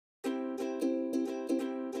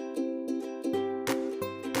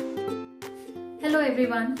Hello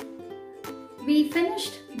everyone. We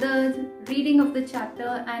finished the reading of the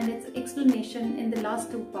chapter and its explanation in the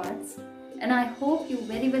last two parts, and I hope you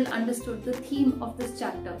very well understood the theme of this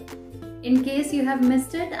chapter. In case you have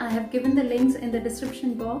missed it, I have given the links in the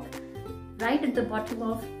description box right at the bottom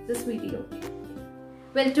of this video.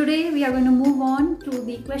 Well, today we are going to move on to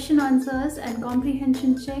the question answers and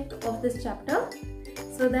comprehension check of this chapter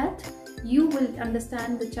so that you will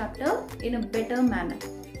understand the chapter in a better manner.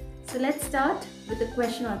 So let's start with the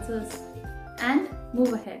question answers and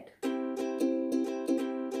move ahead.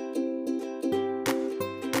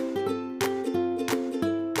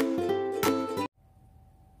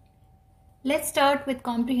 Let's start with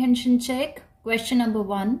comprehension check. Question number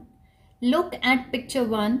 1. Look at picture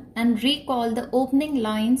 1 and recall the opening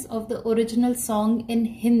lines of the original song in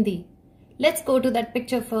Hindi. Let's go to that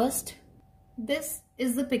picture first. This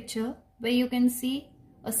is the picture where you can see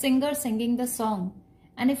a singer singing the song.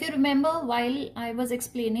 And if you remember, while I was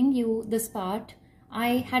explaining you this part,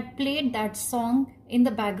 I had played that song in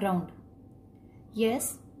the background.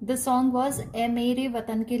 Yes, the song was "Ae Mere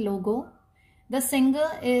Watan Ke Logo." The singer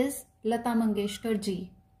is Lata Mangeshkar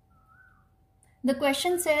ji. The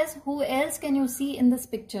question says, who else can you see in this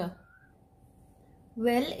picture?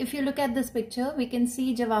 Well, if you look at this picture, we can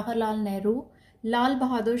see Jawaharlal Nehru, Lal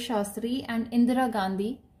Bahadur Shastri and Indira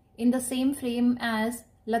Gandhi in the same frame as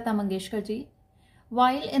Lata Mangeshkar ji.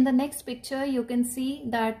 While in the next picture, you can see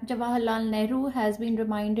that Jawaharlal Nehru has been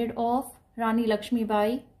reminded of Rani Lakshmi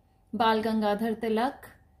Bai, Bal Gangadhar Tilak,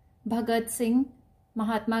 Bhagat Singh,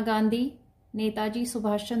 Mahatma Gandhi, Netaji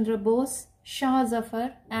Subhash Chandra Bose, Shah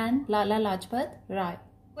Zafar and Lala Lajpat Rai.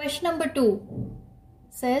 Question number 2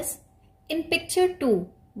 says, in picture 2,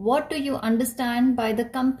 what do you understand by the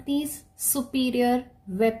company's superior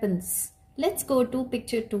weapons? Let's go to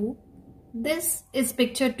picture 2. This is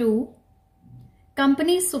picture 2.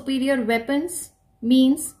 Company's superior weapons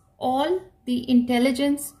means all the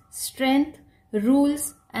intelligence, strength,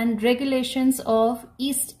 rules and regulations of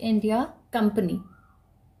East India Company.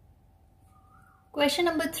 Question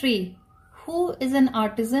number 3. Who is an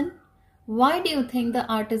artisan? Why do you think the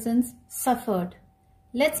artisans suffered?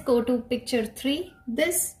 Let's go to picture 3.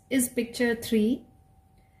 This is picture 3.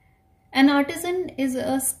 An artisan is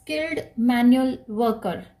a skilled manual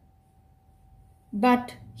worker,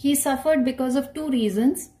 but he suffered because of two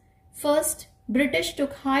reasons. First, British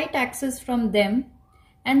took high taxes from them,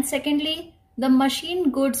 and secondly, the machine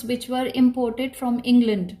goods which were imported from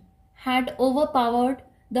England had overpowered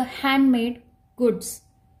the handmade goods,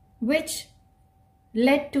 which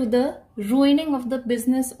led to the ruining of the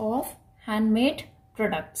business of handmade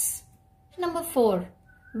products. Number 4.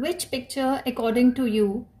 Which picture, according to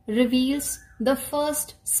you, reveals the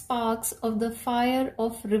first sparks of the fire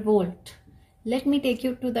of revolt? Let me take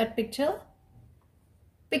you to that picture.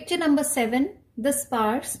 Picture number 7, the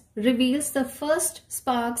sparks, reveals the first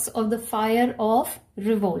sparks of the fire of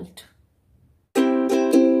revolt.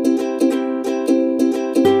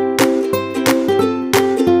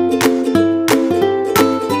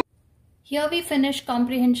 Here we finish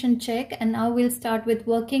comprehension check, and now we'll start with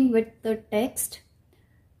working with the text,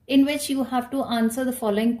 in which you have to answer the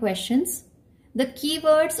following questions. The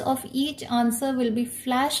keywords of each answer will be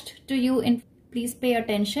flashed to you in. Please pay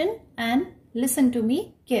attention and listen to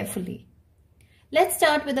me carefully. Let's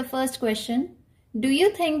start with the first question. Do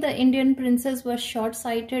you think the Indian princes were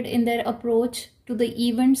short-sighted in their approach to the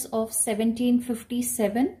events of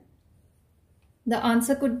 1757? The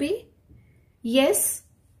answer could be yes.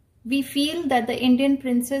 We feel that the Indian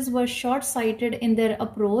princes were short-sighted in their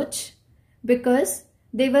approach because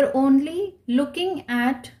they were only looking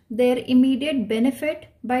at their immediate benefit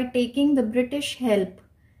by taking the British help,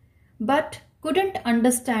 but couldn't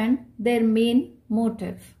understand their main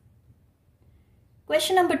motive.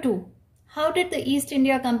 Question number 2. How did the East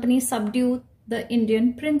India Company subdue the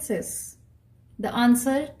Indian princes? The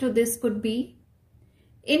answer to this could be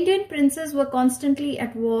Indian princes were constantly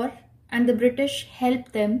at war and the British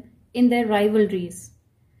helped them in their rivalries.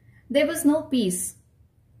 There was no peace,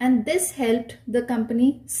 and this helped the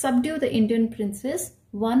company subdue the Indian princes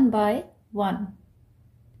one by one.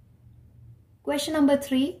 Question number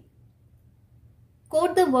 3.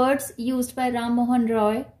 Quote the words used by Ram Mohan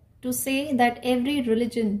Roy to say that every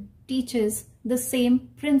religion teaches the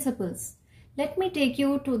same principles. Let me take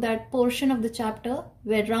you to that portion of the chapter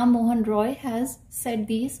where Ram Mohan Roy has said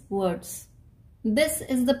these words. This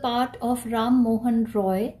is the part of Ram Mohan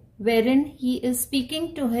Roy wherein he is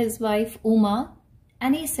speaking to his wife Uma,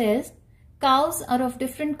 and he says, cows are of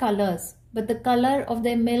different colors, but the color of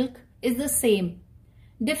their milk is the same.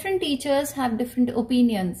 Different teachers have different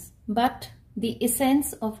opinions, but the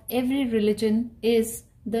essence of every religion is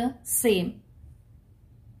the same.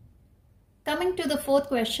 Coming to the fourth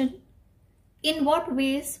question. In what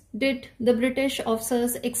ways did the British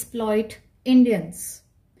officers exploit Indians?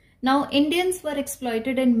 Now, Indians were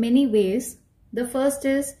exploited in many ways. The first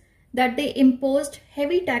is that they imposed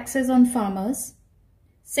heavy taxes on farmers.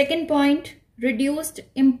 Second point, reduced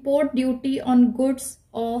import duty on goods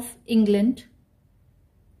of England.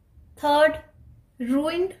 Third,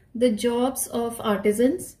 ruined the jobs of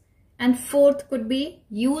artisans. And fourth could be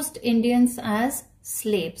used Indians as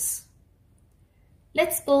slaves.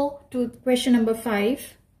 Let's go to question number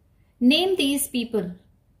 5. Name these people.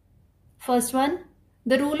 First one,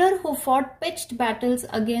 the ruler who fought pitched battles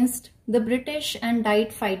against the British and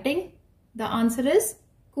died fighting. The answer is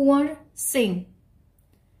Kunwar Singh.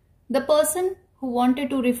 The person who wanted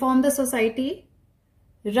to reform the society,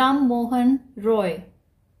 Ram Mohan Roy.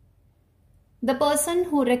 The person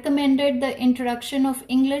who recommended the introduction of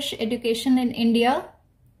English education in India,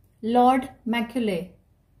 Lord Macaulay.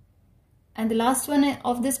 And the last one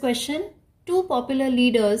of this question, 2 popular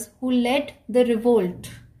leaders who led the revolt.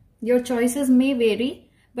 Your choices may vary,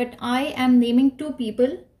 but I am naming 2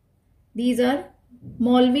 people. These are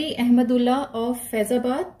Maulvi Ahmadullah of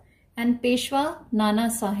Faizabad and Peshwa Nana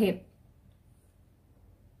Sahib.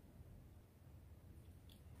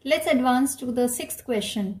 Let's advance to the 6th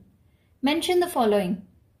question. Mention the following.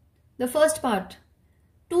 The first part,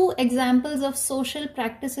 2 examples of social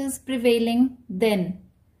practices prevailing then.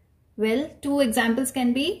 Well, 2 examples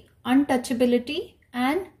can be untouchability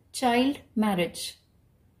and child marriage.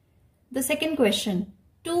 The second question,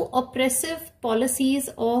 2 oppressive policies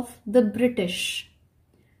of the British.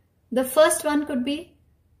 The first one could be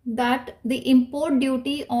that the import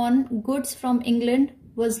duty on goods from England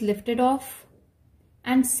was lifted off.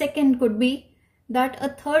 And second could be that a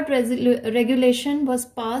third regulation was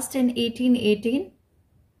passed in 1818,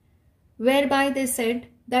 whereby they said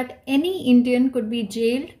that any Indian could be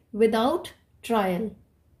jailed without trial.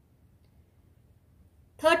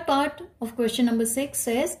 Third part of question number 6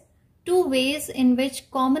 says 2 ways in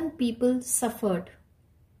which common people suffered,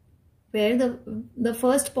 where the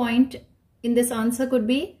first point in this answer could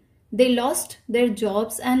be they lost their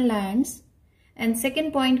jobs and lands, and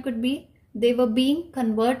second point could be they were being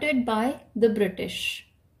converted by the British.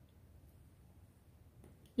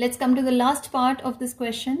 Let's come to the last part of this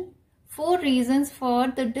question. 4 reasons for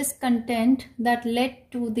the discontent that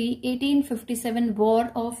led to the 1857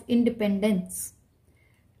 War of Independence.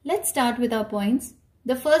 Let's start with our points.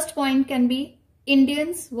 The first point can be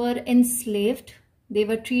Indians were enslaved. They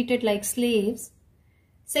were treated like slaves.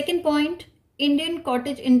 Second point, Indian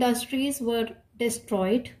cottage industries were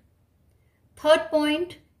destroyed. Third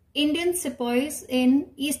point, Indian sepoys in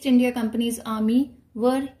East India Company's army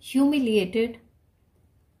were humiliated.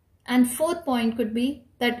 And fourth point could be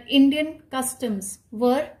that Indian customs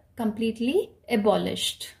were completely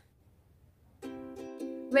abolished.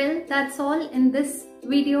 Well, that's all in this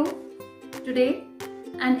video today.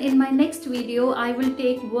 And in my next video, I will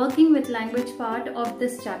take working with language part of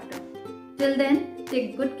this chapter. Till then,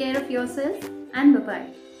 take good care of yourself and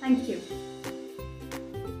bye-bye. Thank you.